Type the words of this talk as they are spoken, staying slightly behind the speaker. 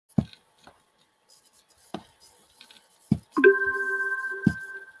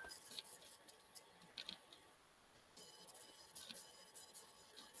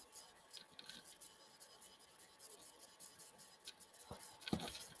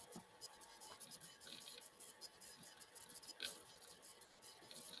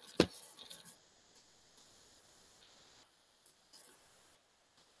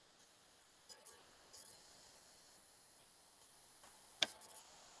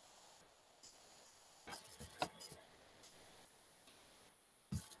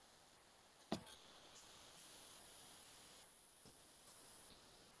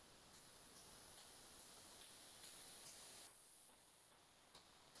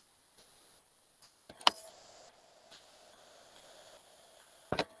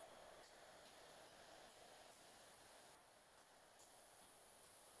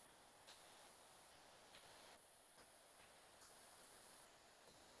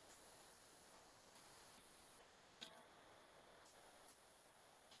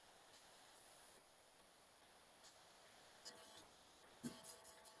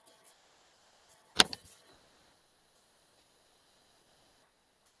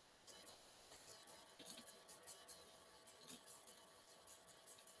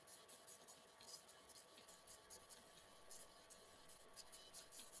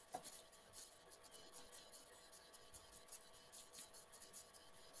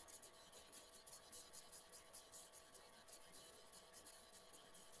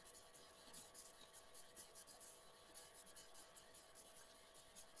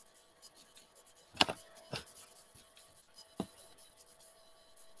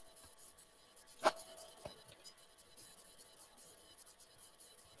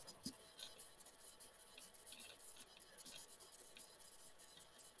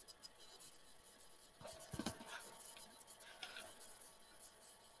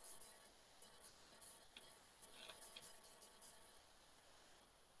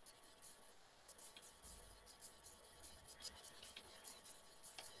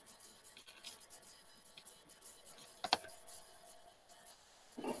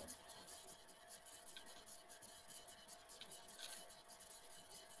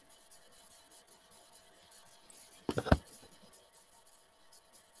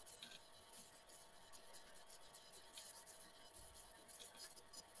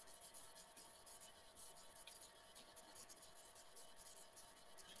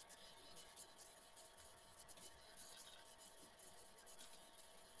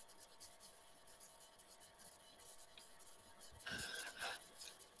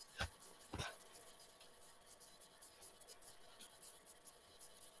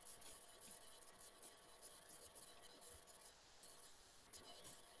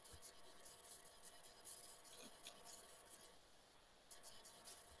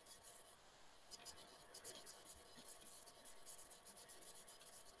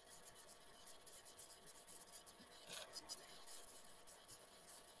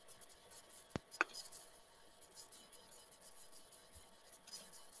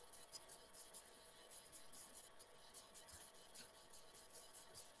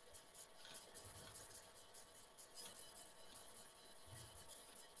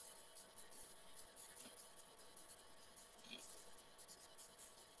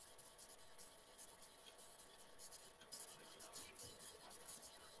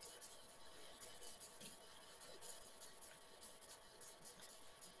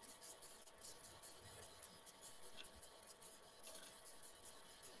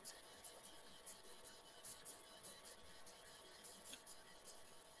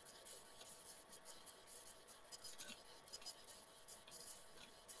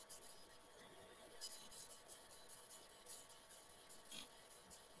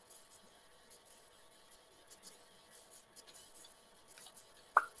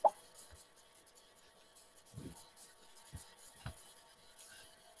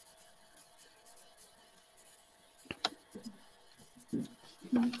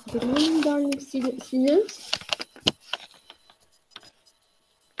Good morning, darling students.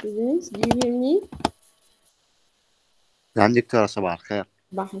 Students, do you hear me? نعم دكتورة صباح الخير.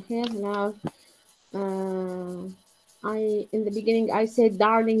 صباح الخير. Now, in the beginning I said,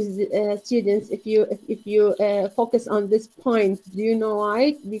 darling students, if you focus on this point, do you know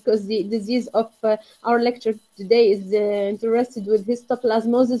why? Because the disease of our lecture today is interested with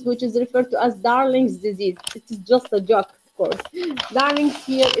histoplasmosis, which is referred to as Darling's disease. It is just a joke, of course. Darlings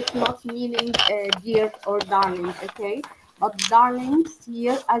here, it's not meaning dear or darling, okay? But darlings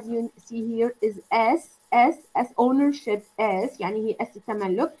here, as you see here, is S ownership S, يعني هي S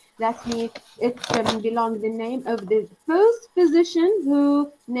تملك. That means it belongs the name of the first physician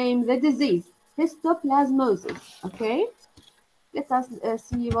who named the disease, histoplasmosis. Okay, let us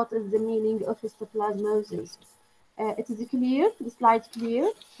see what is the meaning of histoplasmosis. It is clear. The slide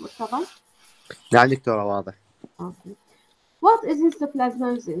clear. مرتضى? نعم دكتورة واضح. Okay. What is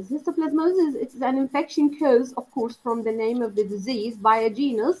histoplasmosis? Histoplasmosis is an infection caused, of course, from the name of the disease by a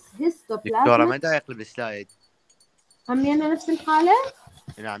genus دكتورة ما Histoplasma. دا يقلب السلايد. همينا نفس الحالة؟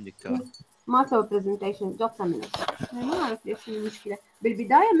 نعم دكتورة. ما سوى برزنتيشن جت منه. ما اعرف ليش المشكله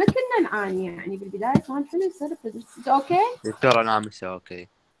بالبدايه ما كنا نعاني، يعني بالبدايه كان حلو يصير برزنتيشن. اوكي دكتورة نعم هسه اوكي.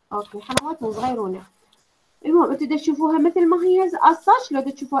 اوكي حلواتنا صغيرونه. المهم انتوا تشوفوها مثل ما هي الصاش، لو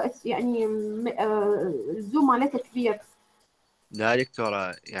تشوفوها يعني الزوم مالتها كبير. لا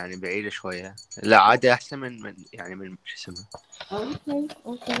دكتورة يعني بعيدة شوية. لا عادة أحسن من يعني من شو اسمه.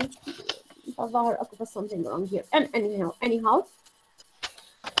 اوكي الظاهر اكو بس something wrong here. And anyhow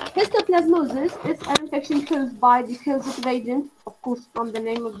histoplasmosis is an infection caused by the causative agent, of course, from the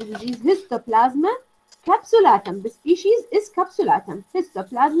name of the disease, Histoplasma capsulatum. The species is capsulatum.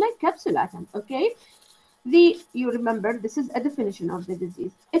 Histoplasma capsulatum. Okay. You remember, this is a definition of the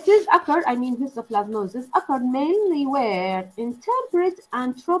disease. It is occurred, histoplasmosis occurred mainly where in temperate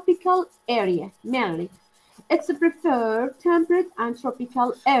and tropical area, mainly. It's a preferred temperate and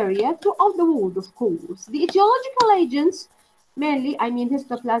tropical area throughout the world, of course. The etiological agents, mainly,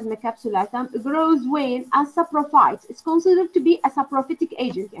 histoplasma capsulatum, grows when as saprophytes. It's considered to be a saprophytic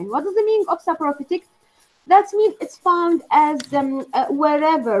agent. And what does the meaning of saprophytic? That means it's found as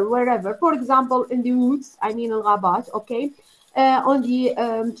wherever. For example, in the woods, الغابات, okay, on the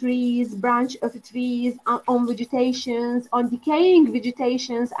trees, branch of trees, on vegetations, on decaying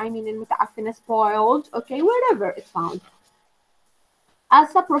vegetations, المتعفنة, spoiled, okay, wherever it's found.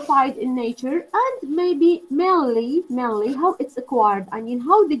 As saprophyte in nature, and maybe mainly how it's acquired,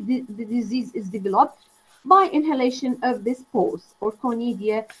 how the disease is developed by inhalation of the spores or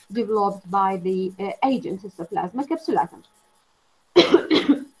conidia developed by the agent Histoplasma capsulatum.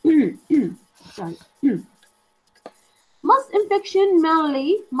 Sorry. Most infection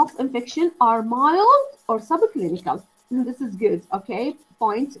are mild or subclinical. This is good, okay?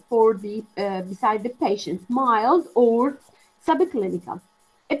 Point for the beside the patient, mild or subclinical.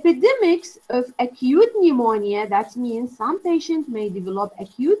 Epidemics of acute pneumonia, that means some patients may develop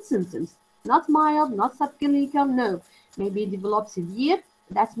acute symptoms, not mild, not subclinical, no. Maybe develop severe,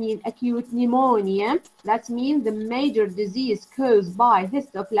 that means acute pneumonia. That means the major disease caused by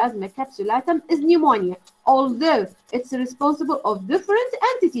Histoplasma capsulatum is pneumonia, although it's responsible of different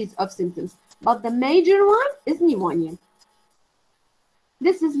entities of symptoms, but the major one is pneumonia.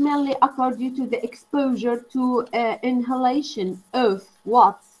 This is mainly occurred due to the exposure to inhalation of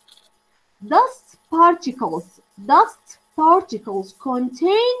what? Dust particles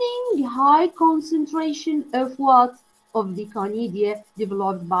containing high concentration of what? Of the conidia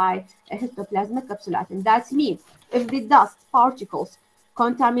developed by Histoplasma capsulatum. That means if the dust particles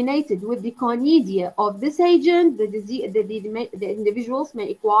contaminated with the conidia of this agent, the individuals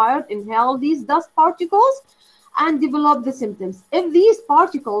may acquire, inhale these dust particles and develop the symptoms. If these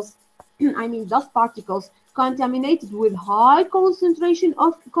particles, dust particles, contaminated with high concentration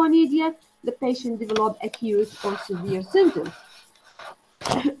of conidia, the patient develop acute or severe symptoms.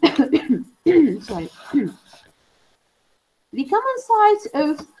 Sorry. The common sites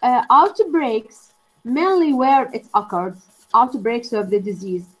of outbreaks, mainly where it occurs, outbreaks of the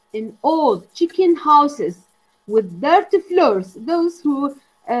disease in old chicken houses with dirty floors, those who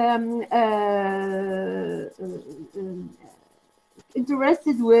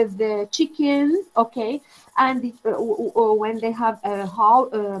interested with the chicken, okay, and when they have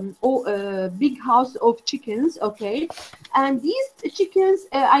a big house of chickens, okay, and these chickens,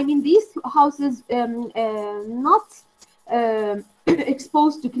 these houses not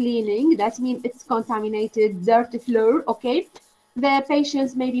exposed to cleaning, that means it's contaminated, dirty floor, okay. The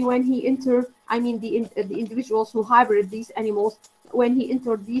patients, maybe when he enter, the individuals who hybrid these animals, when he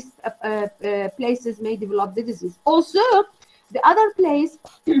entered these places may develop the disease. Also, The other place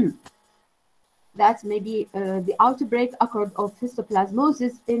that maybe the outbreak occurred of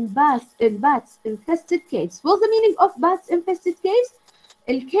histoplasmosis in bats infested caves. What's the meaning of bats infested caves?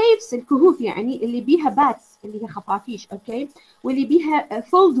 الكيفز الكهوف يعني اللي بيها bats اللي هي خفافيش اوكي واللي بيها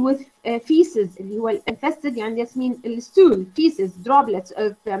filled with feces اللي هو infested يعني that mean الstool feces droplets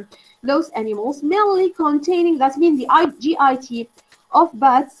of those animals mainly containing that mean the GIT of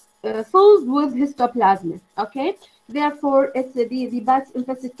bats filled with histoplasm. Okay, therefore it's the bats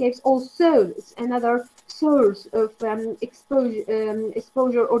infested caves also is another source of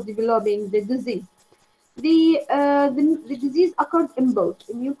exposure or developing the disease. The disease occurred in both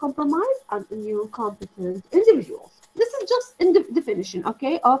immune compromised and immune competent individuals. This is just in the definition,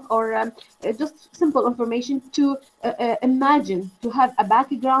 okay, of or just simple information to imagine, to have a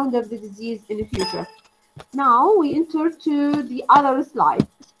background of the disease in the future. Now we enter to the other slide.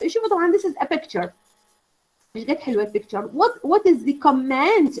 شوفوا طبعا this is a picture. مش قد حلوة picture. What is the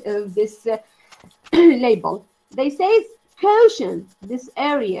command of this label? They say caution, this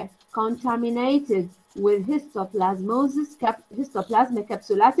area contaminated with histoplasmosis histoplasma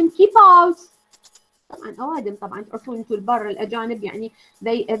capsulatum keep out. طبعا اوادم طبعا تعرفون انتم البر الاجانب يعني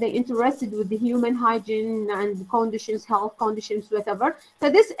they interested with the human hygiene and conditions, health conditions, whatever. So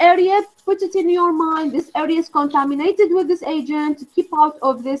this area, put it in your mind, this area is contaminated with this agent. Keep out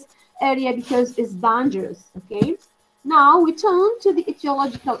of this area because it's dangerous. Okay, now we turn to the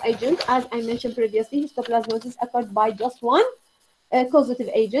etiological agent. As I mentioned previously, histoplasmosis occurred by just one causative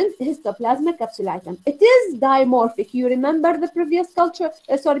agent, Histoplasma capsulatum. It is dimorphic. You remember the previous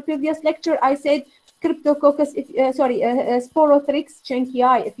previous lecture I said Cryptococcus, Sporothrix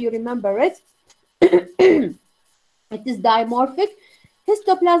schenkii, if you remember it. It is dimorphic.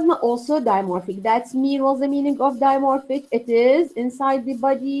 Histoplasma also dimorphic. That's what's the meaning of dimorphic? It is inside the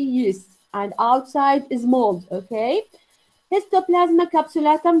body yeast and outside is mold, okay? Histoplasma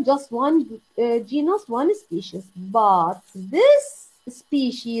capsulatum, just one genus, one species. But this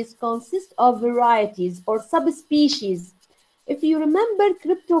species consists of varieties or subspecies. If you remember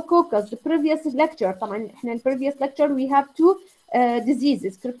Cryptococcus, the previous lecture, طبعا احنا previous lecture we have two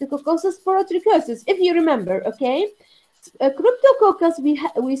diseases, Cryptococcus, Sporotrichosis, if you remember, okay? Cryptococcus,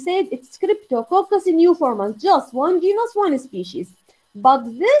 we said it's Cryptococcus neoformans, just one genus, one species. But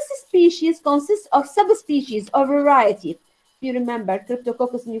this species consists of subspecies or variety. If you remember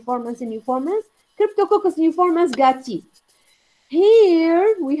Cryptococcus neoformans, Cryptococcus neoformans got T.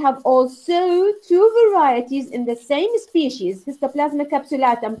 Here we have also two varieties in the same species, Histoplasma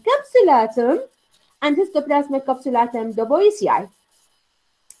capsulatum and Histoplasma capsulatum duboisii.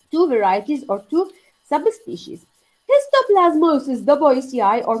 Two varieties or two subspecies. Histoplasmosis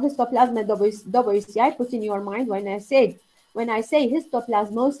duboisii or Histoplasma duboisii, put in your mind when I say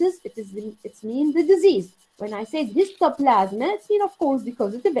histoplasmosis, it means the disease. When I say histoplasma, it means of course the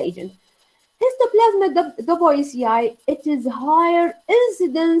causative agent. Histoplasma duboisii, it is higher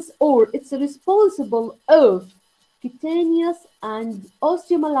incidence or it's responsible of cutaneous and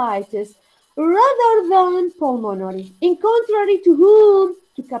osteomyelitis rather than pulmonary. In contrary to whom?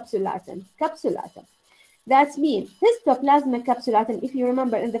 To capsulatum. That means Histoplasma capsulatum, if you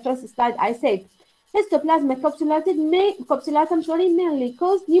remember in the first slide I said Histoplasma capsulatum mainly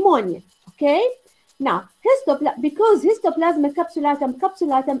cause pneumonia. Okay? Now, because Histoplasma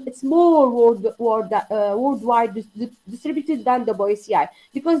capsulatum, it's more worldwide distributed than duboisii,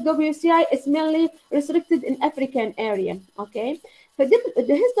 because duboisii is mainly restricted in African area. Okay, so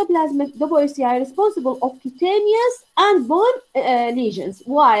the Histoplasma duboisii are responsible of cutaneous and bone lesions,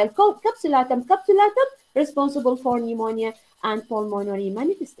 while capsulatum responsible for pneumonia and pulmonary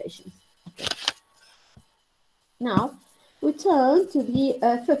manifestations. Okay. Now, we turn to the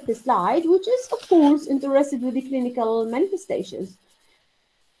fifth slide, which is, of course, interested with the clinical manifestations.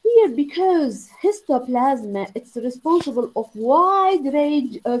 Here, because histoplasma, it's responsible of wide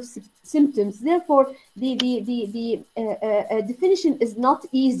range of symptoms. Therefore, the definition is not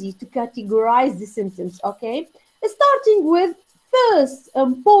easy to categorize the symptoms, okay? Starting with first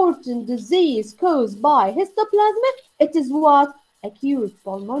important disease caused by histoplasma, it is what? Acute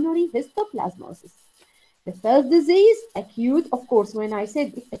pulmonary histoplasmosis. The first disease, acute, of course, when I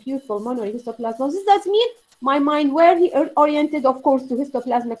said acute pulmonary histoplasmosis, that means my mind were oriented, of course, to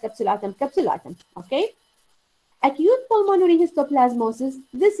Histoplasma capsulatum, okay? Acute pulmonary histoplasmosis,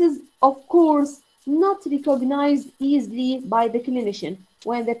 this is, of course, not recognized easily by the clinician.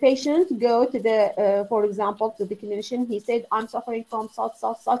 When the patient go to the, for example, to the clinician, he said, I'm suffering from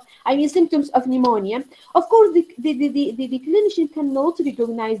such, I mean symptoms of pneumonia. Of course, the clinician cannot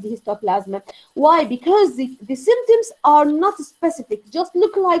recognize the histoplasma. Why? Because the symptoms are not specific, just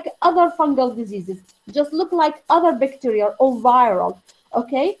look like other fungal diseases, just look like other bacterial or viral,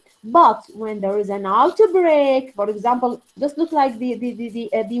 okay? But when there is an outbreak, for example, just look like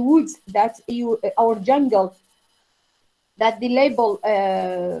the woods that you, our jungle, that the label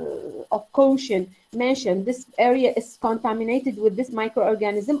of caution mentioned, this area is contaminated with this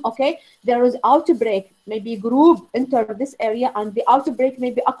microorganism, okay? There is outbreak, maybe group enter this area and the outbreak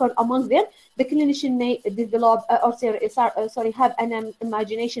may be occur among them. The clinician may develop, sorry, have an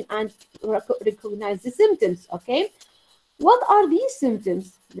imagination and recognize the symptoms, okay? What are these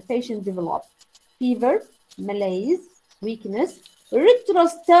symptoms? The patient develops fever, malaise, weakness,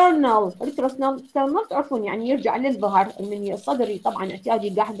 retrosternal تعرفون يعني يرجع للظهر من صدري طبعا اعتيادي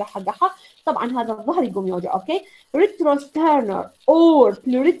قحة طبعا هذا الظهر يقوم يوجع اوكي retrosternal or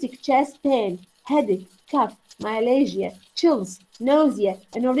pleuritic chest pain, headache, cough, myalgia, chills, nausea,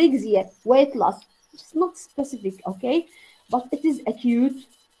 anorexia, weight loss. It's not specific, okay, but it is acute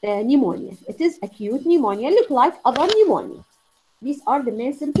pneumonia. It is acute pneumonia, look like other pneumonia. These are the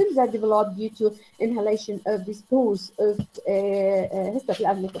main symptoms that develop due to inhalation of the spores of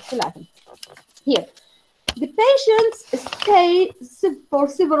Histoplasmic capsulatum. Here, the patients stay for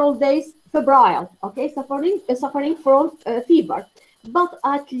several days febrile, okay, suffering from fever, but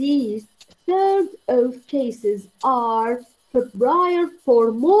at least third of cases are febrile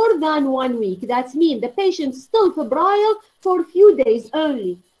for more than 1 week. That means the patient still febrile for a few days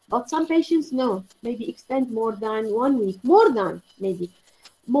only. But some patients, no, maybe extend more than 1 week, more than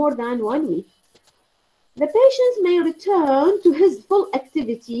 1 week. The patient may return to his full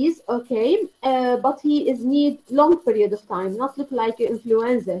activities, okay, but he is need long period of time, not look like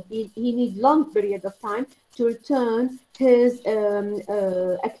influenza. He needs long period of time to return his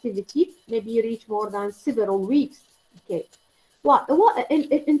activity, maybe reach more than several weeks, okay. What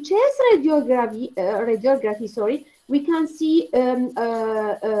in chest radiography, sorry, we can see,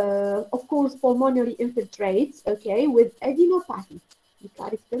 of course, pulmonary infiltrates, okay, with adenopathy, the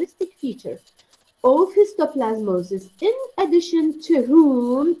characteristic feature of histoplasmosis. In addition to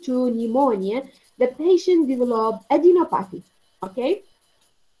pneumonia, the patient developed adenopathy, okay?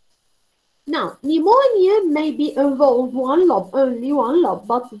 Now, pneumonia may be involved one lobe, only one lobe,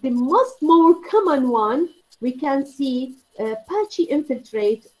 but the most more common one, we can see patchy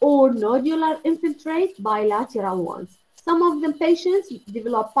infiltrate or nodular infiltrate, bilateral ones. Some of the patients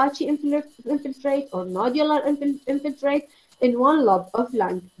develop patchy infiltrate or nodular infiltrate in one lobe of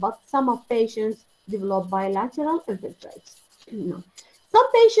lung, but some of patients develop bilateral infiltrates. No. Some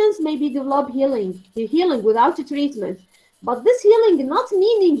patients maybe develop healing without treatment, but this healing not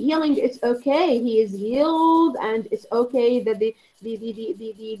meaning healing it's okay, he is healed and it's okay that the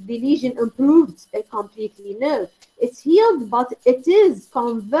lesion improved completely. No, it's healed, but it is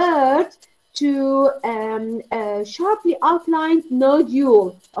convert to a sharply outlined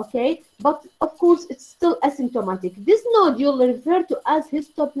nodule, okay? But of course, it's still asymptomatic. This nodule referred to as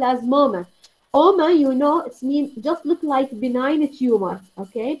histoplasmoma. Oma, you know, it means just look like benign tumor,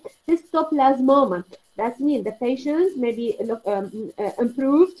 okay? Histoplasmoma. That means the patient maybe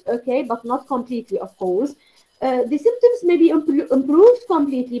improved, okay, but not completely, of course. The symptoms may be improved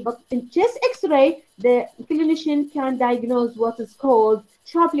completely, but in chest X-ray, the clinician can diagnose what is called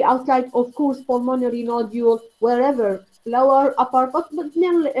sharply outlined, of course, pulmonary nodule, wherever, lower, upper, but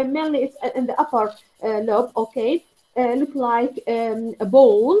mainly it's in the upper lobe, okay, look like a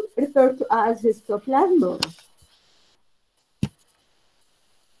ball, referred to as histoplasmoma.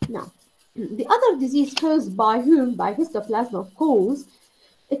 Now, the other disease caused by whom? By histoplasma, of course.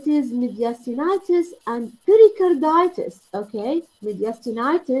 It is mediastinitis and pericarditis, okay?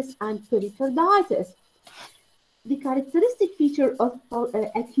 Mediastinitis and pericarditis. The characteristic feature of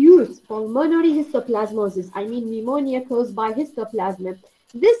acute pulmonary histoplasmosis, I mean pneumonia caused by histoplasma,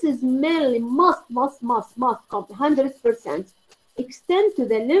 this is mainly must 100% extend to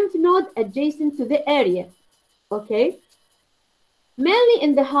the lymph node adjacent to the area, okay? Mainly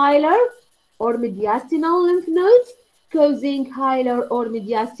in the hilar or mediastinal lymph nodes, causing hilar or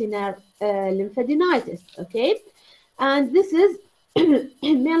mediastinal lymphadenitis, okay? And this is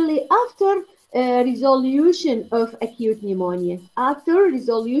mainly after resolution of acute pneumonia. After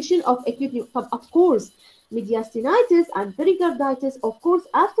resolution of acute pneumonia, of course, mediastinitis and pericarditis, of course,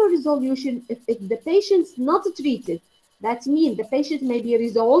 after resolution, if the patient's not treated, that means the patient may be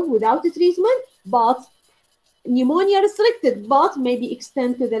resolved without treatment, but pneumonia restricted, but maybe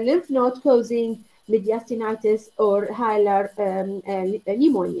extend to the lymph node, causing mediastinitis, or hilar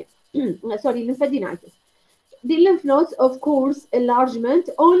pneumonia. Sorry, lymphadenitis. The lymph nodes, of course, enlargement,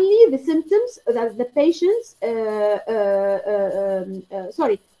 only the symptoms that the patients,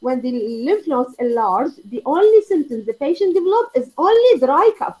 when the lymph nodes enlarge, the only symptoms the patient develop is only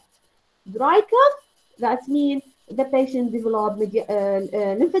dry cough. Dry cough, that means the patient develop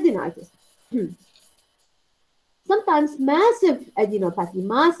lymphadenitis. Sometimes massive adenopathy,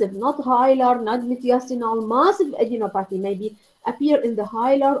 massive, not hilar, not mediastinal, massive adenopathy maybe appear in the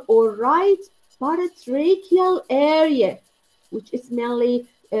hilar or right paratracheal area, which is mainly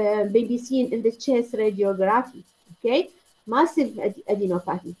maybe seen in the chest radiography. Okay, massive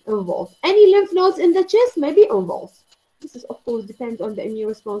adenopathy involved. Any lymph nodes in the chest may be involved. This is, of course, depends on the immune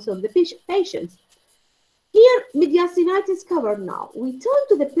response of the patient. Here, mediastinitis covered now. We turn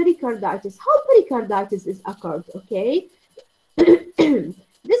to the pericarditis. How pericarditis is occurred, okay?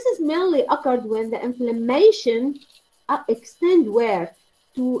 This is mainly occurred when the inflammation extend where?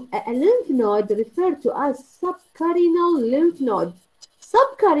 To a lymph node referred to as subcarinal lymph node.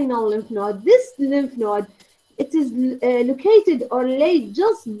 Subcarinal lymph node, this lymph node, it is located or laid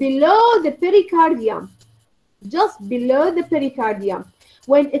just below the pericardium. Just below the pericardium.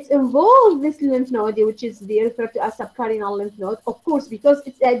 When it's involved, this lymph node, which is referred to as subcarinal lymph node, of course, because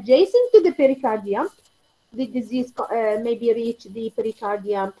it's adjacent to the pericardium, the disease maybe reach the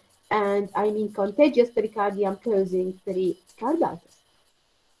pericardium, and I mean contagious pericardium causing pericarditis.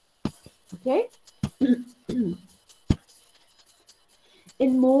 Okay?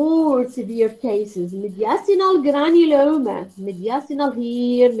 In more severe cases, mediastinal granuloma, mediastinal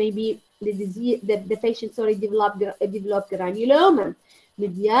here, maybe the disease, the patient, developed granuloma.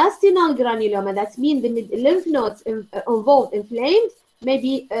 Mediastinal granuloma, that means the lymph nodes involved, inflamed,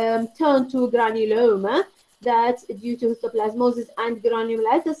 maybe turn to granuloma, that's due to histoplasmosis and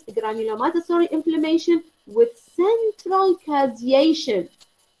granulomatous inflammation with central caseation.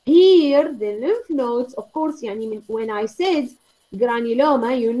 Here, the lymph nodes, of course, when I said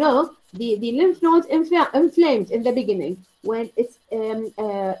granuloma, you know, the lymph nodes inflamed in the beginning. When it's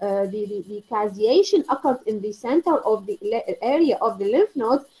the caseation occurred in the center of the area of the lymph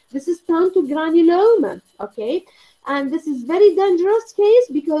nodes, this is turned to granuloma, okay? And this is very dangerous case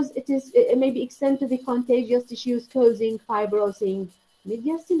because it may be extend to the contagious tissues causing fibrosing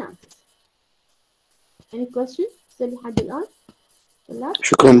mediastinitis. Any questions؟ لحد الآن؟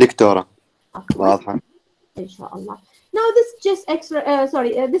 شكرا دكتورة. واضحة. إن شاء الله. Now this is just extra.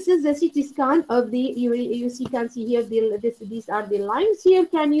 This is the CT scan of the. You can see here these are the lines here.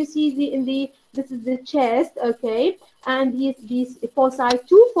 Can you see this is the chest, okay? And these foci,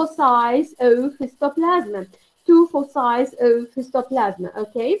 two foci of histoplasma,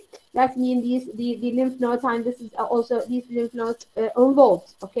 okay? That means the lymph nodes, and this is also these lymph nodes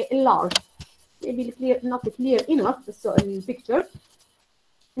involved, okay, enlarged. Maybe clear, not clear enough. So in the picture.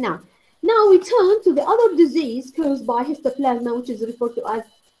 Now we turn to the other disease caused by histoplasma, which is referred to as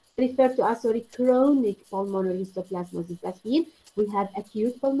chronic pulmonary histoplasmosis. That means we have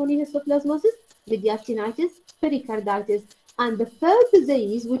acute pulmonary histoplasmosis, mediastinitis, pericarditis, and the third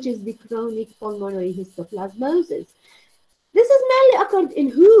disease, which is the chronic pulmonary histoplasmosis. This is mainly occurred in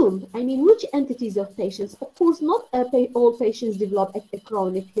whom? I mean, which entities of patients? Of course, not all patients develop a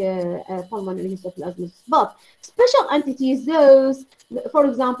chronic pulmonary histoplasmosis, but special entities, those, for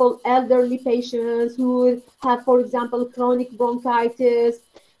example, elderly patients who have, for example, chronic bronchitis,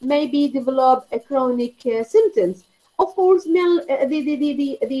 maybe develop a chronic symptoms. Of course,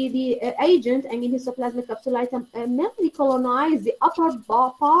 the agent, I mean, histoplasmic capsulitis, mainly colonize the upper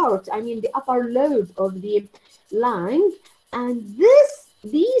part, I mean, the upper lobe of the lung. And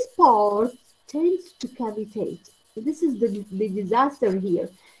these parts tends to cavitate. So this is the disaster here.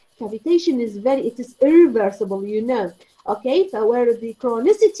 Cavitation is it is irreversible, you know. Okay, so where the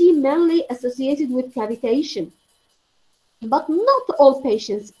chronicity mainly associated with cavitation. But not all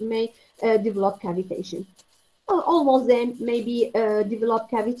patients may develop cavitation. Almost then maybe develop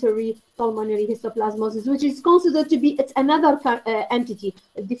cavitary pulmonary histoplasmosis, which is considered to be another entity.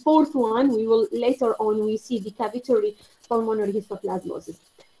 The fourth one, we will later on we see the cavitary pulmonary histoplasmosis.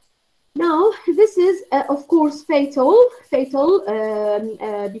 Now, this is of course fatal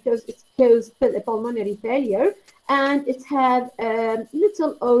because it causes pulmonary failure, and it has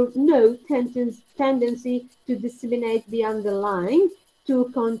little or no tendency to disseminate beyond the lung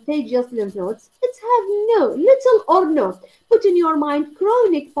to contagious lymph nodes. It have little or no. Put in your mind,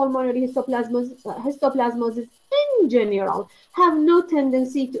 chronic pulmonary histoplasmosis in general have no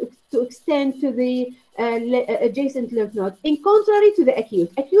tendency to extend to the adjacent lymph node, in contrary to the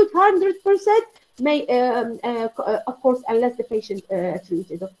acute. Acute 100% may, of course, unless the patient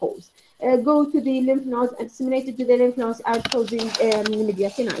treated, of course, go to the lymph nodes and disseminated to the lymph nodes and causing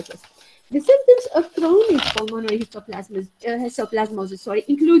mediastinitis. The symptoms of chronic pulmonary histoplasmosis,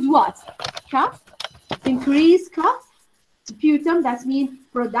 include what? Cough, increased cough, sputum, that means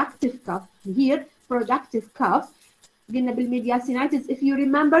productive cough. Here, productive cough. Mediastinitis, if you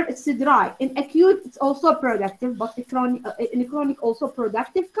remember, it's dry. In acute, it's also productive, but in chronic, also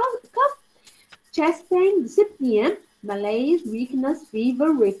productive cough. Chest pain, dyspnea, malaise, weakness,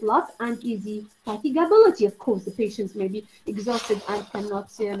 fever, weight loss, and easy fatigability. Of course, the patient may be exhausted and cannot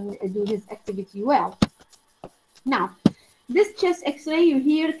do his activity well. Now, this chest X-ray you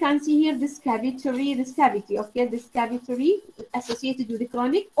here can see here this cavity, okay, this cavity associated with the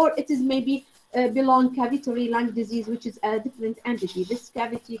chronic, or it is maybe belong cavitary lung disease, which is a different entity. This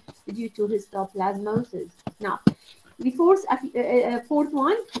cavity due to histoplasmosis. Now, the fourth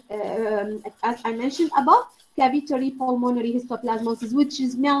one, as I mentioned above, cavitary pulmonary histoplasmosis, which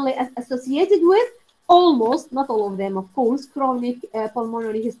is mainly associated with almost, not all of them, of course, chronic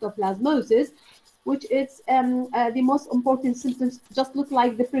pulmonary histoplasmosis, which is the most important symptoms, just look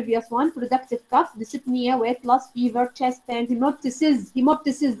like the previous one: productive cough, dyspnea, weight loss, fever, chest pain, hemoptysis.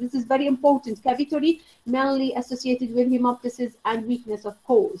 This is very important. Cavitary, mainly associated with hemoptysis and weakness, of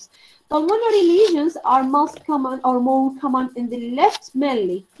course. Pulmonary lesions are most common or more common in the left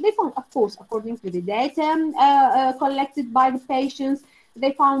mainly. They found, of course, according to the data collected by the patients,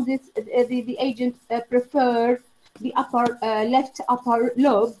 they found this the agent preferred the left upper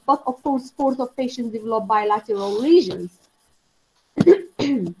lobe, but of course, fourth of patients develop bilateral lesions.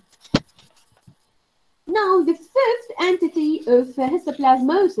 Now, the fifth entity of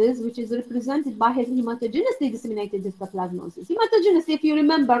histoplasmosis, which is represented by hematogeneously disseminated histoplasmosis. Hematogeneously, if you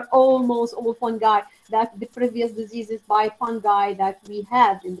remember, almost all fungi, that the previous diseases by fungi that we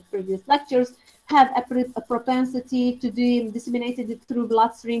had in the previous lectures have a propensity to be disseminated through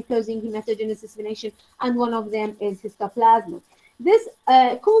bloodstream, causing hematogenous dissemination, and one of them is histoplasma. This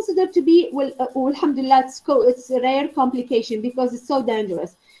considered to be, well, alhamdulillah, it's a rare complication because it's so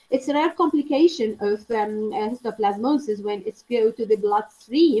dangerous. It's a rare complication of histoplasmosis when it's go to the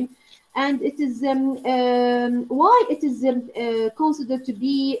bloodstream, and it is why it is considered to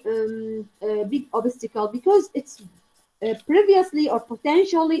be a big obstacle, because it's previously or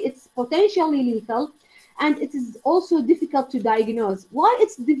it's potentially lethal, and it is also difficult to diagnose. Why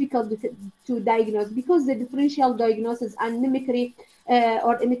it's difficult to diagnose? Because the differential diagnosis and mimicry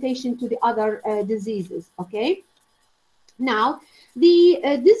or imitation to the other diseases. Okay. Now, the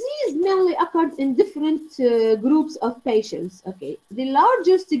disease mainly occurred in different groups of patients. Okay, the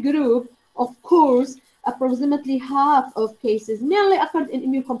largest group, of course, approximately half of cases mainly occurred in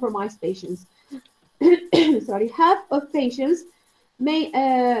immunocompromised patients. Sorry, half of patients may,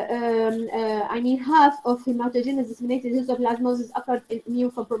 half of hematogenous disseminated histoplasmosis occurred in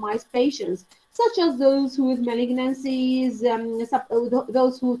immunocompromised patients, such as those with malignancies,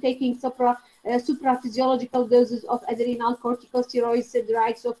 those who taking supraphysiological doses of adrenal corticosteroids,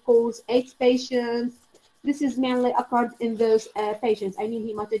 drugs, of course, AIDS patients. This is mainly occurred in those patients.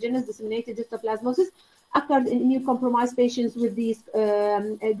 Hematogenous disseminated histoplasmosis occurred in immunocompromised patients with these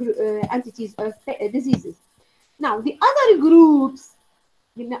entities of diseases. Now, the other groups,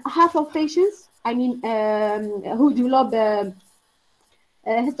 half of patients, who develop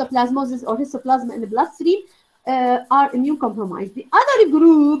histoplasmosis or histoplasma in the bloodstream, are immune compromised. The other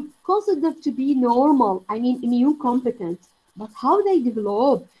group considered to be normal, immune competent, but how they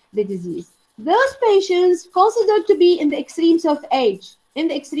develop the disease. Those patients considered to be in the extremes of age,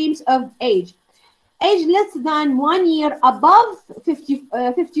 age less than 1 year, above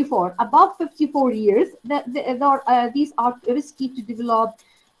 54, above 54 years, these are risky to develop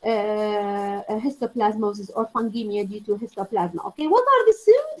histoplasmosis or fungemia due to histoplasma. Okay, what are the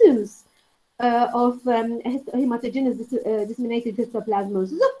symptoms of hematogenous disseminated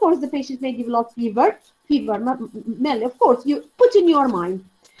histoplasmosis? Of course, the patient may develop fever, mainly, of course, you put in your mind,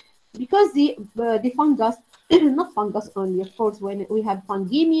 because the fungus, not fungus only, of course, when we have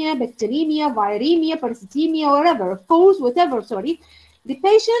fungemia, bacteremia, viremia, parasitemia, whatever, the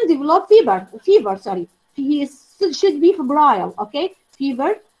patient develop fever, he should be febrile, okay,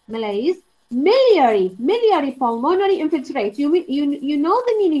 fever, malaise, miliary pulmonary infiltrate. You know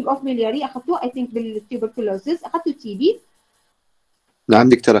the meaning of miliary, I think بالtuberculosis, أخذتوا TB. نعم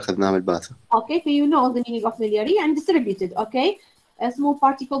دكتور أخذناه بالباث. Okay, so you know the meaning of miliary and distributed, okay? A small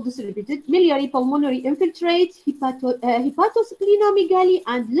particle distributed, miliary pulmonary infiltrate, hepatosplenomegaly,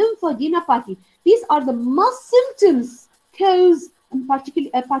 and lymphadenopathy. These are the most symptoms cause, in particular,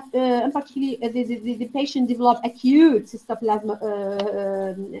 the patient develop acute histoplasma,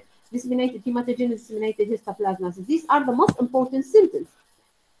 disseminated hematogenous disseminated histoplasmosis. These are the most important symptoms.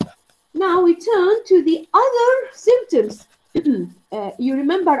 Now we turn to the other symptoms. You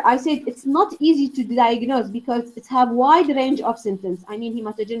remember I said it's not easy to diagnose because it have wide range of symptoms. I mean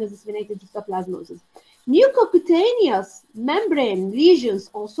hematogenous disseminated histoplasmosis. Mucocutaneous membrane lesions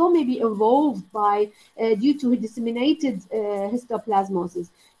also may be involved by due to disseminated histoplasmosis.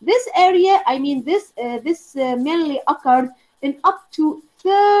 This area, I mean this mainly occurred in up to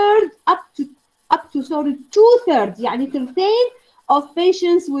two-thirds, يعني ثلثين of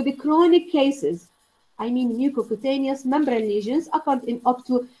patients with chronic cases. I mean mucocutaneous membrane lesions occurred in up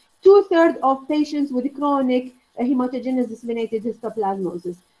to two-thirds of patients with chronic hematogenous disseminated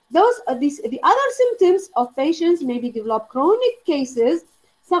histoplasmosis. The other symptoms of patients may be develop chronic cases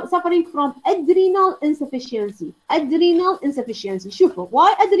suffering from adrenal insufficiency. Adrenal insufficiency. شوفوا,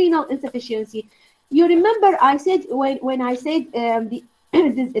 why adrenal insufficiency? You remember I said when I said the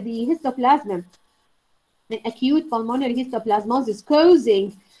histoplasm, an acute pulmonary histoplasmosis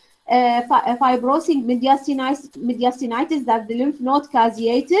causing fibrosing mediastinitis that the lymph node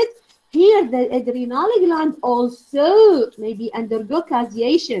caseated. Here, the adrenal gland also may be undergo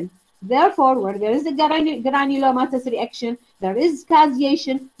caseation. Therefore, where there is a granulomatous reaction, there is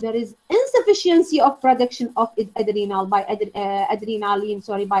caseation, there is insufficiency of production of adrenal by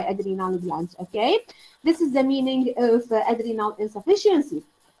adrenaline, by adrenal glands. Okay, this is the meaning of adrenal insufficiency.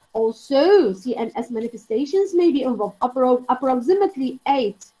 Also, CNS manifestations may be involved. Approximately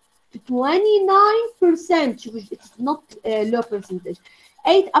 8 to 29%, which is not a low percentage.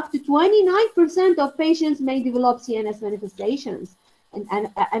 8 up to 29% of patients may develop CNS manifestations. And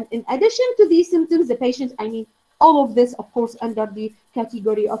in addition to these symptoms, the patients, I mean, all of this, of course, under the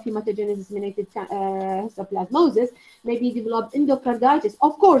category of hematogenous disseminated histoplasmosis, may be developed endocarditis.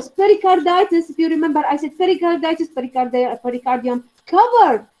 Of course, pericarditis, if you remember, I said pericarditis, pericardium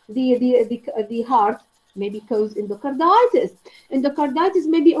cover the heart, may be cause endocarditis. Endocarditis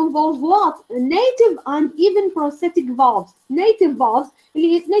may be involved what? Native and even prosthetic valves. Native valves,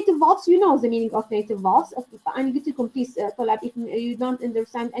 you know the meaning of native valves. I need to please, if you don't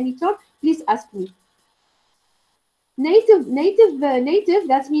understand any term, please ask me. Native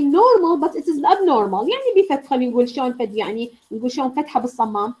that means normal, but it is abnormal. يعني بفتحة نقول شلون فد يعني نقول شلون فتحة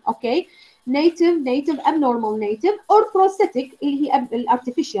بالصمام. Okay. Native, abnormal native, or prosthetic,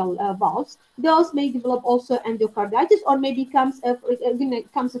 artificial valves. Those may develop also endocarditis, or maybe comes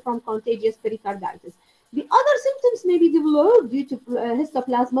from contagious pericarditis. The other symptoms may be developed due to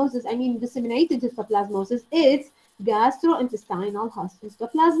histoplasmosis, I mean disseminated histoplasmosis. It's gastrointestinal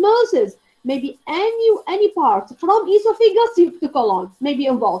histoplasmosis. Maybe any part from esophagus to colon may be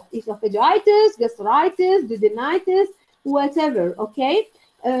involved. Esophagitis, gastritis, duodenitis, whatever. Okay.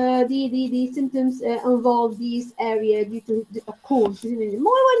 The symptoms involve these area due to, of course,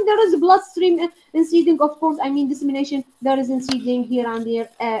 more when there is bloodstream incision, of course, I mean dissemination, there is incision here and there,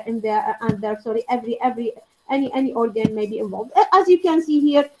 any organ may be involved. As you can see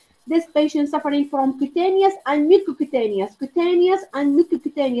here, this patient suffering from cutaneous and mucocutaneous,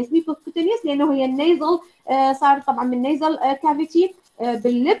 mucocutaneous لأنه هي النيزل صار طبعا من nasal cavity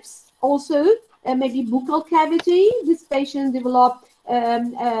بالlips also maybe buccal cavity. This patient developed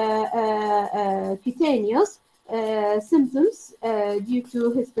cutaneous symptoms due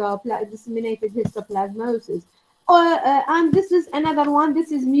to disseminated histoplasmosis. And this is another one.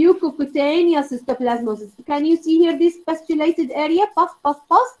 This is mucocutaneous histoplasmosis. Can you see here this pustulated area?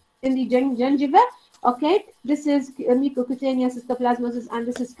 Pus in the gingiva. Okay, this is mucocutaneous histoplasmosis, and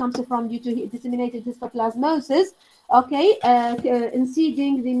this comes from due to disseminated histoplasmosis. Okay,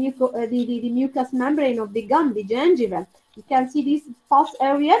 inciting the mucous membrane of the gum, the gingiva. You can see this pus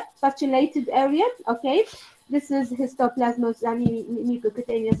area, pustulated area. Okay, this is histoplasmosis, I mean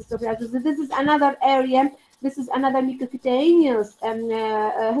mucocutaneous histoplasmosis. This is another area. This is another mucocutaneous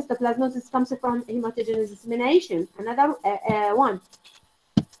histoplasmosis comes from hematogenous dissemination. Another one.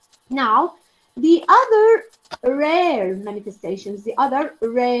 Now, the other rare manifestations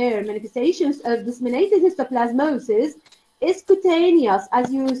of disseminated histoplasmosis is cutaneous,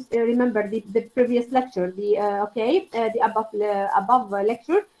 as you remember the previous lecture, the above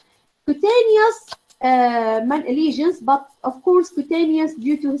lecture. Cutaneous lesions, but of course cutaneous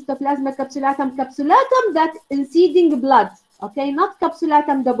due to histoplasma capsulatum that inciting blood. Okay, not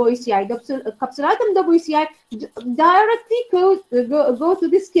capsulatum daboicii. Capsulatum daboicii directly go to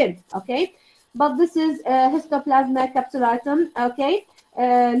the skin. Okay, but this is histoplasma capsulatum. Okay,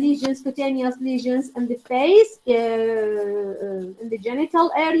 lesions, cutaneous lesions in the face, in the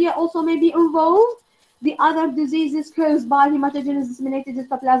genital area also may be involved. The other diseases caused by hematogenous disseminated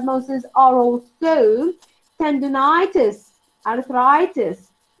histoplasmosis are also tendonitis,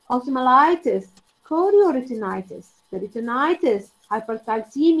 arthritis, osteomyelitis, chorioretinitis, peritonitis,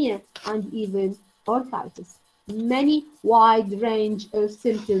 hypercalcemia, and even orchitis. Many wide range of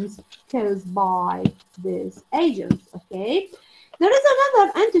symptoms caused by these agents. Okay. There is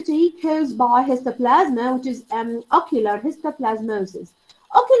another entity caused by histoplasma, which is ocular histoplasmosis.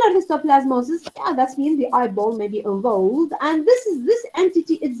 Ocular histoplasmosis, yeah, that means the eyeball may be involved, and this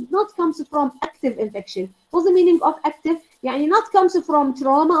entity is not comes from active infection. What's the meaning of active? يعني not comes from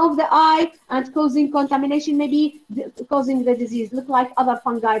trauma of the eye and causing contamination, maybe causing the disease, look like other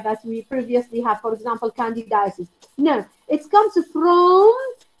fungi that we previously had, for example, candidiasis. No, it comes from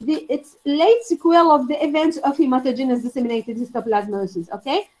its late sequel of the events of hematogenous disseminated histoplasmosis.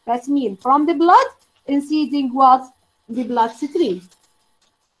 Okay, that means from the blood inciting what? The bloodstream.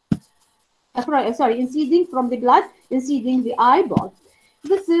 Sorry, inciting from the blood, inciting the eyeball.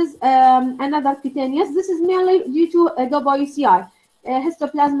 This is another cutaneous. This is mainly due to WCI,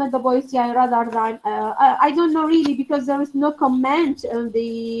 histoplasma WCI, rather than I don't know really, because there is no comment on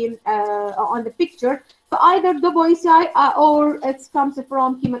the picture. So either WCI or it comes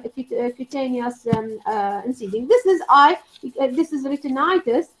from cutaneous inciting. This is eye. This is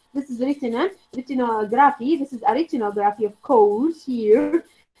retinitis. This is retinography. This is a retinography, of course. Here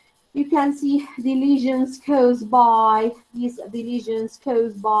you can see the lesions caused by the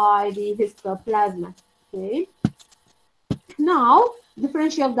histoplasma. Okay. Now,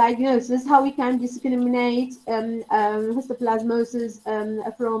 differential diagnosis, how we can discriminate histoplasmosis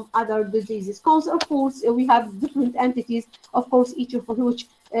from other diseases. Because, of course, we have different entities, of course, each of which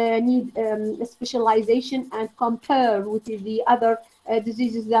need specialization and compare with the other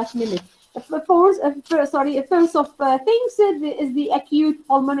diseases that mimic. First of things is the acute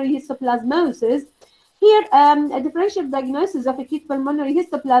pulmonary histoplasmosis. Here, a differential diagnosis of acute pulmonary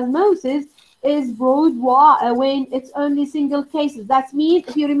histoplasmosis is broad when it's only single cases. That means,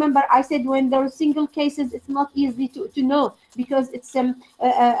 if you remember, I said when there are single cases, it's not easy to know, because it's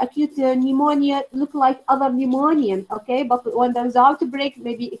acute pneumonia look like other pneumonia, okay? But when there's outbreak,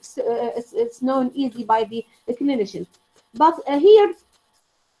 maybe it's known easily by the clinician. But here,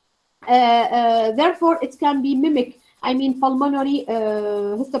 therefore, it can be mimic. I mean, pulmonary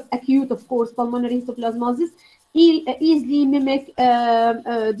acute, of course, pulmonary histoplasmosis easily mimic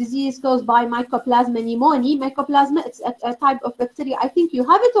disease caused by Mycoplasma pneumoniae. Mycoplasma, it's a type of bacteria. I think you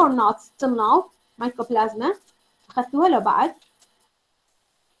have it or not still now. Mycoplasma. أخذتوها لو بعد؟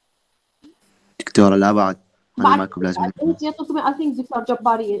 دكتورة لا بعد. Mycoplasma. I think Dr.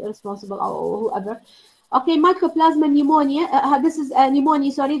 Jabbari is responsible, or whoever. Okay, Mycoplasma pneumonia. This is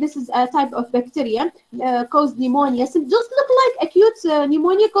pneumonia. Sorry, this is a type of bacteria caused pneumonia. So just look like acute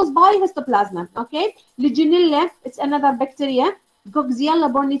pneumonia caused by histoplasma. Okay, Legionella. It's another bacteria.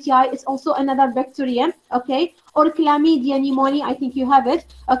 Coxiella burnetii is also another bacteria. Okay, or chlamydia pneumonia. I think you have it.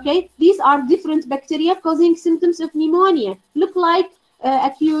 Okay, these are different bacteria causing symptoms of pneumonia. Look like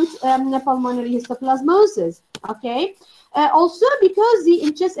acute pulmonary histoplasmosis. Okay. Also, because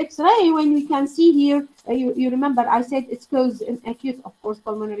in chest X-ray, when we can see here, you remember I said it's caused in acute, of course,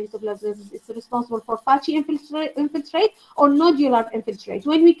 pulmonary histoplasmosis. It's responsible for patchy infiltrate or nodular infiltrate.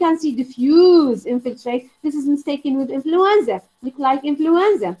 When we can see diffuse infiltrate, this is mistaken with influenza, look like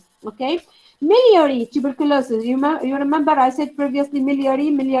influenza. Okay, miliary tuberculosis. You remember I said previously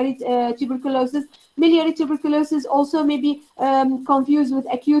miliary tuberculosis. Miliary tuberculosis also may be confused with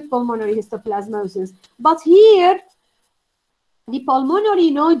acute pulmonary histoplasmosis. But here, the pulmonary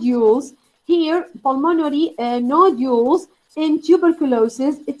nodules, here, pulmonary nodules in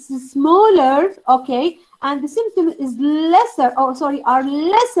tuberculosis, it's smaller, okay, and the symptom is are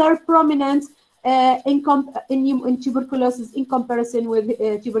lesser prominent in tuberculosis in comparison with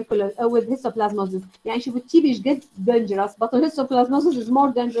with histoplasmosis. يعني شوف الTB is good dangerous, but histoplasmosis is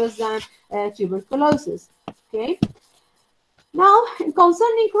more dangerous than tuberculosis. Okay. Now,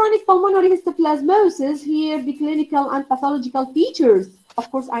 concerning chronic pulmonary histoplasmosis, here the clinical and pathological features.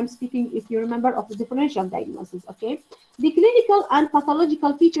 Of course, I'm speaking, if you remember, of the differential diagnosis, okay? The clinical and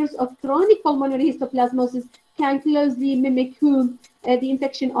pathological features of chronic pulmonary histoplasmosis can closely mimic the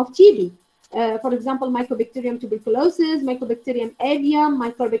infection of TB. For example, Mycobacterium tuberculosis, Mycobacterium avium,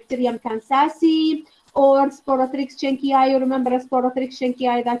 Mycobacterium kansasi, or Sporothrix schenkii. You remember Sporothrix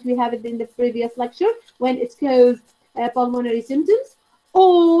schenkii that we have it in the previous lecture when it's caused pulmonary symptoms,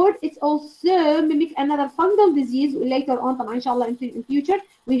 or it's also mimic another fungal disease later on. Inshallah, in future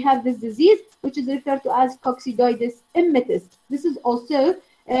we have this disease which is referred to as coccidioides immitis. This is also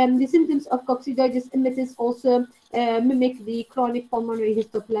the symptoms of coccidioides immitis also mimic the chronic pulmonary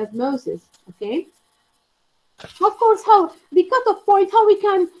histoplasmosis. Okay. Of course, how the cutoff point, how we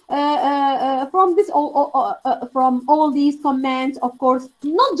can from this from all these comments, of course,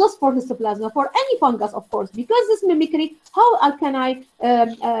 not just for histoplasma, for any fungus, of course, because this mimicry, how can I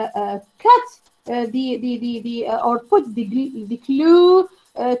cut or put the clue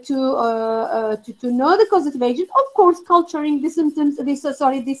to know the causative agent? Of course, culturing the symptoms,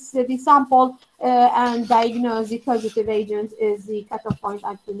 the sample and diagnose the causative agent is the cutoff point,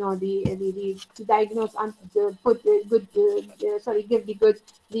 and to know to diagnose and put the good, give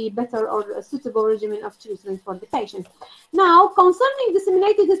the better or suitable regimen of treatment for the patient. Now, concerning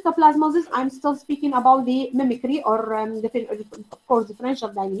disseminated histoplasmosis, I'm still speaking about the mimicry or of course differential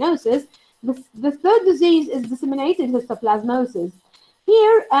diagnosis. The third disease is disseminated histoplasmosis.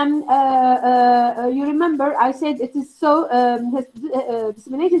 Here, you remember I said it is so,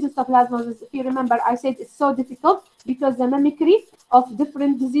 disseminated histoplasmosis, if you remember, I said it's so difficult because the mimicry of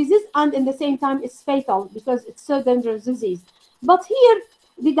different diseases, and in the same time it's fatal because it's so dangerous disease. But here,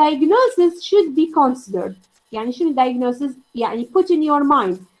 the diagnosis should be considered. يعني شنو diagnosis? يعني put in your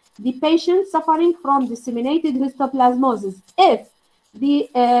mind the patient suffering from disseminated histoplasmosis. If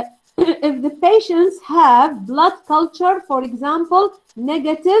the patients have blood culture, for example,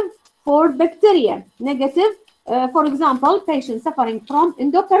 negative for bacteria, negative, for example, patients suffering from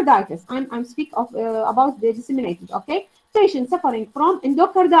endocarditis. I'm speaking of about the disseminated, okay? Patients suffering from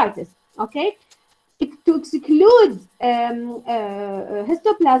endocarditis, okay? To exclude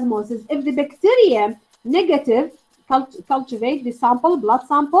histoplasmosis, if the bacteria negative, cultivate the sample, blood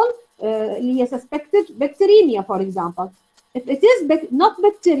sample, suspected bacteremia, for example. If it is not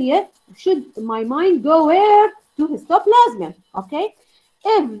bacteria, should my mind go where? To histoplasma, okay?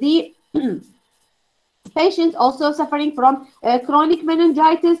 If the patient also suffering from chronic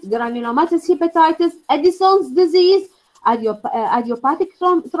meningitis, granulomatous hepatitis, Addison's disease, idiopathic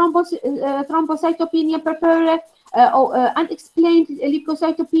thrombocytopenia purpura, unexplained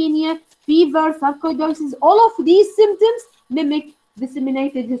leukocytopenia, fever, sarcoidosis, all of these symptoms mimic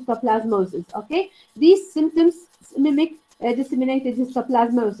disseminated histoplasmosis, okay? These symptoms mimic disseminated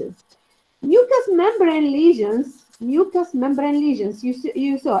histoplasmosis. Mucous membrane lesions, you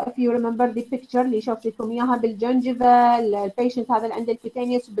saw, if you remember the picture اللي شفتكم اياها بالجنجفة, البيشنت هذا اللي عنده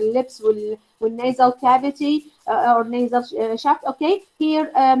الcutaneous بالlips والnasal cavity or nasal shaft, okay?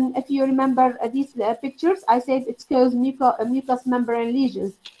 Here, if you remember these pictures, I said it's called mucous membrane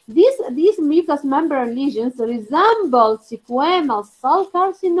lesions. These mucous membrane lesions resemble squamous cell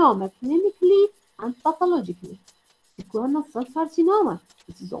carcinoma clinically and pathologically. Squamous cell carcinoma.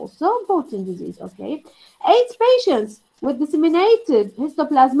 This is also important disease, okay? 8 patients with disseminated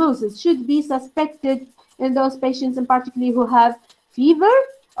histoplasmosis should be suspected in those patients, in particular who have fever,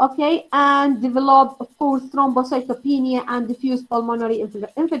 okay, and develop, of course, thrombocytopenia and diffuse pulmonary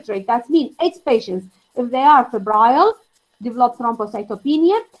infiltrate. That means 8 patients, if they are febrile, develop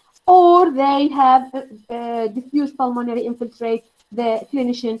thrombocytopenia, or they have diffuse pulmonary infiltrate, the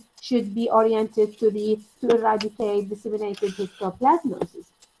clinician should be oriented to eradicate disseminated histoplasmosis.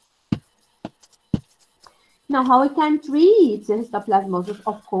 Now, how we can treat histoplasmosis,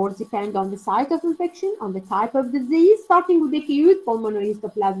 of course, depend on the site of infection, on the type of disease, starting with acute pulmonary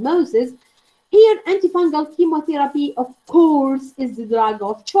histoplasmosis. Here, antifungal chemotherapy, of course, is the drug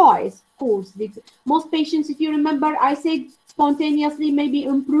of choice. Of course, most patients, if you remember, I said spontaneously may be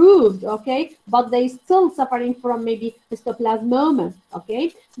improved, okay, but they still suffering from maybe histoplasmoma,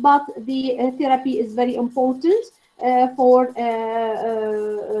 okay. But the therapy is very important for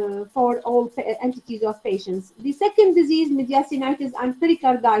all entities of patients. The second disease, mediastinitis and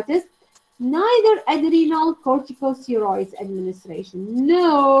pericarditis, neither adrenal corticosteroids administration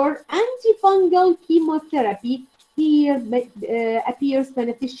nor antifungal chemotherapy here appears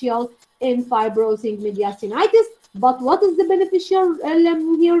beneficial in fibrosing mediastinitis. But what is the beneficial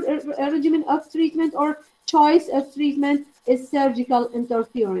regimen of treatment or choice of treatment is surgical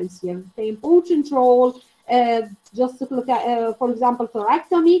interference here. The important role, just to look at, for example,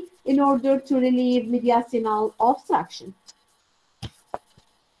 thoracotomy in order to relieve mediastinal obstruction.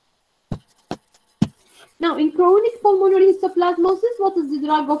 Now, in chronic pulmonary histoplasmosis, what is the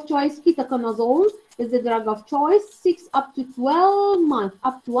drug of choice? Ketoconazole is the drug of choice, 6 up to 12 months,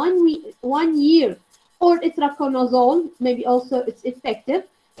 up to 1 year. Or itraconazole, maybe also it's effective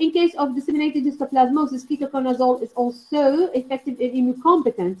In case of disseminated histoplasmosis, ketoconazole is also effective in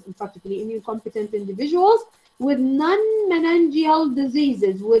immunocompetent, in particularly immunocompetent individuals with non-meningeal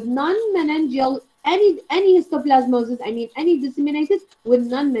diseases, with non-meningeal, any histoplasmosis, I mean any disseminated with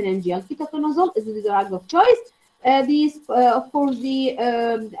non-meningeal. Ketoconazole is the drug of choice. Of course, the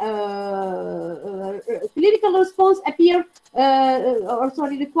clinical response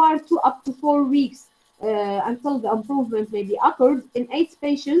requires 2 up to 4 weeks until the improvement may be occurred. In AIDS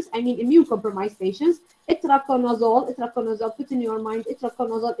patients, I mean immune-compromised patients, itraconazole, put in your mind,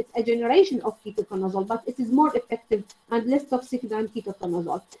 itraconazole, it's a generation of ketoconazole, but it is more effective and less toxic than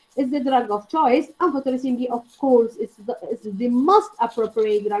ketoconazole. It's the drug of choice. Amphotericin B, of course, is the most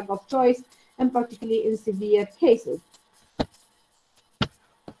appropriate drug of choice, and particularly in severe cases.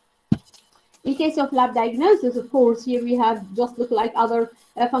 In case of lab diagnosis, of course, here we have just look like other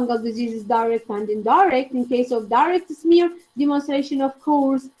fungal diseases, direct and indirect. In case of direct smear demonstration, of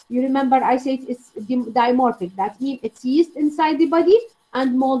course, you remember I said it's dimorphic. That means it's yeast inside the body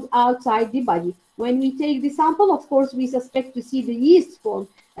and mold outside the body. When we take the sample, of course, we suspect to see the yeast form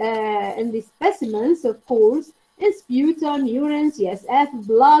in the specimens, of course, in sputum, urine, CSF,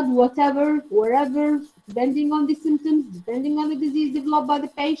 blood, whatever, wherever, depending on the symptoms, depending on the disease developed by the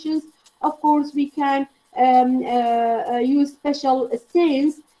patients. Of course, we can use special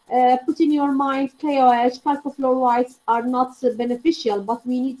stains. Put in your mind, KOH, calcofluorides are not beneficial, but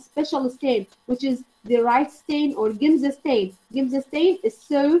we need special stain, which is the right stain or Giemsa stain. Giemsa stain is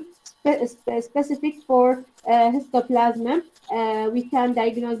so specific for histoplasma. We can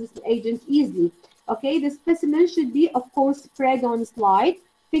diagnose this agent easily. Okay, the specimen should be, of course, spread on slide,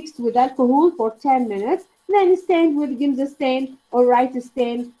 fixed with alcohol for 10 minutes, then stained with Giemsa stain or right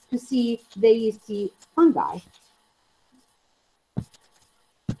stain to see the yeasty fungi.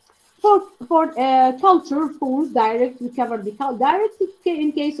 For culture, of course, direct, we covered the direct.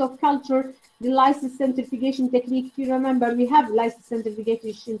 In case of culture, the lysis centrifugation technique, if you remember, we have lysis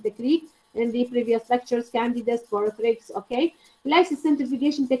centrifugation technique in the previous lectures, candidates, porphyrics, okay. Lysis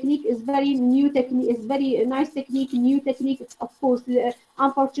centrifugation technique is very new technique, is very nice technique, new technique. It's, of course,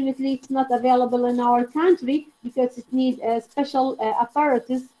 unfortunately, it's not available in our country because it needs a special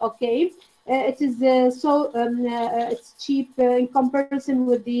apparatus, okay. It is it's cheap in comparison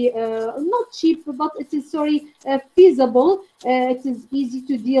with the, not cheap, but it is, feasible. It is easy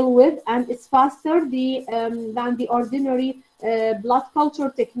to deal with, and it's faster than the ordinary blood culture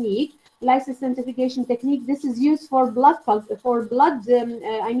technique. Lysis centrifugation technique, this is used for blood culture,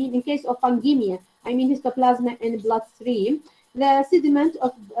 I mean in case of fungemia, I mean histoplasma in bloodstream. The sediment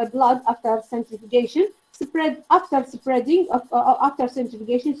of blood after centrifugation after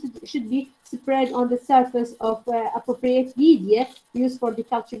centrifugation should be spread on the surface of appropriate media used for the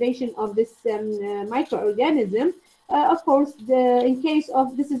cultivation of this microorganism. Of course, in case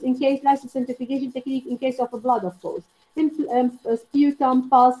lysis centrifugation technique in case of a blood, of course. In sputum,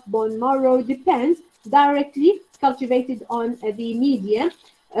 pus, bone marrow, depends, directly cultivated on the media.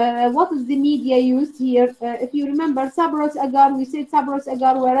 What is the media used here? If you remember, Sabros agar, we said Sabros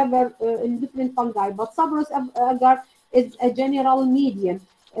agar wherever in different fungi, but Sabros agar is a general medium.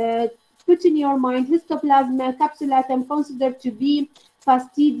 Put in your mind, Histoplasma capsulatum considered to be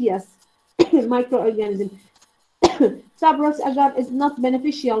fastidious microorganism. Sabros agar is not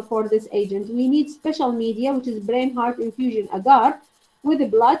beneficial for this agent. We need special media, which is brain heart infusion agar with the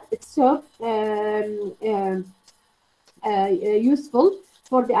blood. It's so useful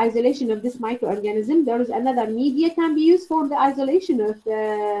for the isolation of this microorganism. There is another media can be used for the isolation of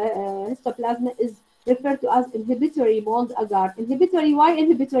histoplasma, is referred to as inhibitory mold agar. Inhibitory, why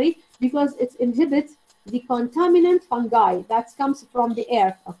inhibitory? Because it inhibits the contaminant fungi that comes from the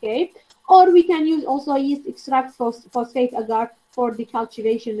air, okay? Or we can use also yeast extract phosphate agar for the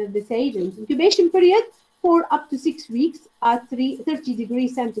cultivation of this agent. Incubation period for up to 6 weeks at 30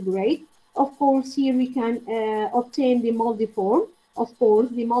 degrees centigrade. Of course, here we can obtain the moldy form. Of course,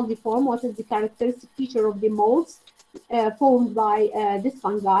 the moldy form, what is the characteristic feature of the molds formed by this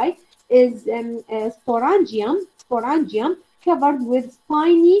fungi is sporangium covered with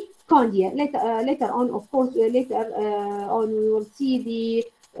spiny condia. Later on, of course, on we will see the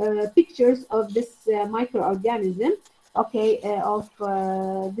pictures of this microorganism, okay, of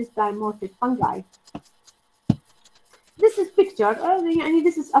this dimorphic fungi. This is picture,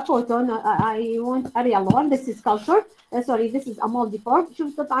 this is a photo. I want a real one. This is culture. This is a moldy form.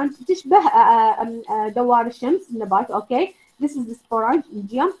 شوف طبعا تشبه دوار الشمس النبات. Okay, this is the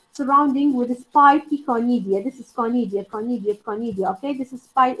sporangium surrounding with spiky conidia. This is conidia. Okay, this is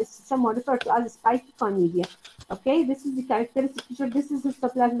somewhat referred to as spiky conidia. Okay, this is the characteristic feature. This is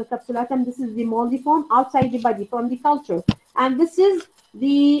Histoplasma capsulatum. This is the moldy form outside the body from the culture. and this is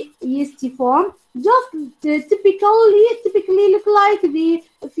the yeasty form. Just typically look like the,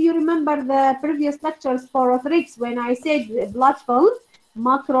 if you remember the previous lectures for Orthrix, when I said blood filled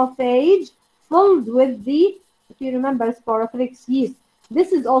macrophage filled with the, if you remember, Sporothrix yeast.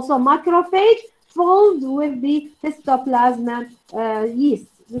 This is also macrophage filled with the histoplasma yeast.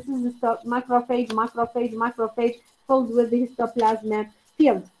 This is the macrophage filled with the histoplasma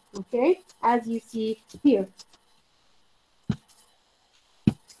field. Okay, as you see here.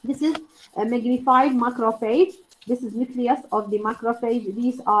 This is a magnified macrophage. This is nucleus of the macrophage.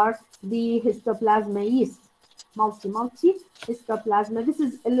 These are the histoplasma yeast. Multi histoplasma. This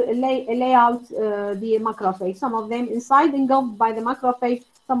is a layout the macrophage. Some of them inside engulfed by the macrophage.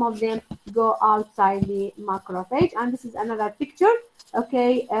 Some of them go outside the macrophage. And this is another picture.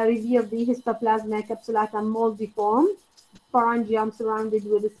 Okay, reveal the histoplasma capsulatum moldy form. Pharangium surrounded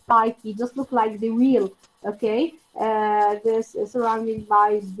with a spiky, just look like the wheel. Okay, this is surrounded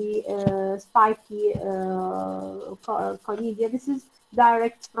by the spiky cornea. This is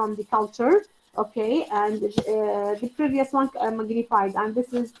direct from the culture. Okay, and the previous one magnified, and this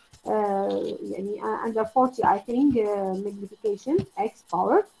is under 40, I think, magnification X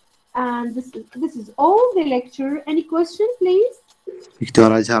power. And this is all the lecture. Any question, please?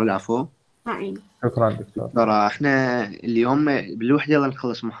 دكتورة أزهر العفو. نعم. شكرا دكتور. دكتورة احنا اليوم بالوحدة يلا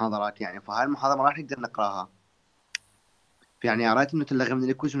نخلص محاضرات يعني، فهاي المحاضرة ما راح نقدر نقراها. يعني قريت انه تلغي من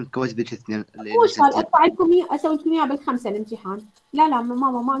الكويز ونتكوز ذيك الاثنين. وش قال ادفع لكم اسوي لكم اياه بالخمسه الامتحان؟ لا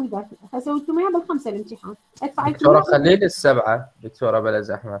ماما ما اقدر اسوي لكم اياه بالخمسه الامتحان. ادفع لكم دكتورة خليه للسبعة دكتورة بلا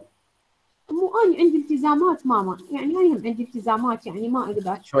زحمة. مو انا عندي التزامات ماما، يعني انا هم عندي التزامات يعني ما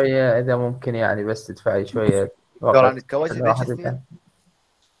اقدر. شوية اذا ممكن يعني بس تدفعي شوية دكتورة نتكوز ذيك الاثنين.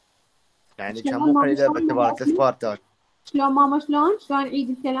 يعني كم ممكن اذا باعتبار 3 بارتات. شلون ماما شلون عيد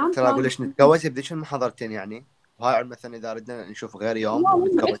الكلام؟ ترى اقول ليش نتكوز بذيك المحاضرتين يعني، وهاي مثلا اذا ردنا نشوف غير يوم لا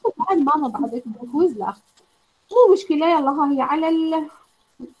نتكوز. بعد ماما بعد الكويز لا مو مشكله. يلا هاي على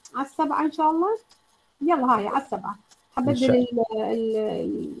السبعه ان شاء الله. يلا هاي على السبعه. حبدل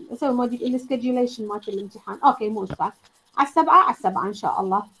اسوي موديل السكجوليشن مالت الامتحان. اوكي مو اشكال. على السبعه ان شاء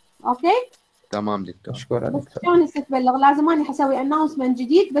الله. اوكي تمام دكتور. شكرا بس دكتور. شلون هسه تبلغ؟ لازم انا حسوي اناونسمنت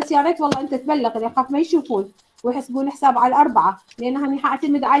جديد، بس يا ريت والله انت تبلغ، اذا خاف ما يشوفون ويحسبون حساب على الاربعه، لان هني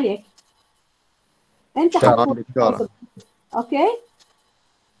حاعتمد عليك انت. تمام دكتورة. اوكي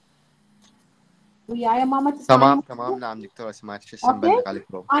وياي ماما تسمعني؟ تمام نعم دكتورة سمعت. شو هسه نبلغ على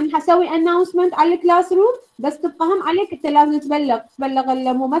الجروب. انا حسوي اناونسمنت على الكلاس روم، بس تبقى هم عليك انت لازم تبلغ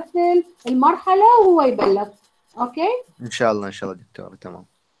الممثل المرحله وهو يبلغ. اوكي ان شاء الله دكتورة. تمام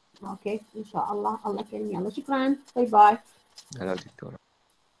اوكي ان شاء الله. الله يكرم. يلا شكرا. باي باي. هلا دكتورة.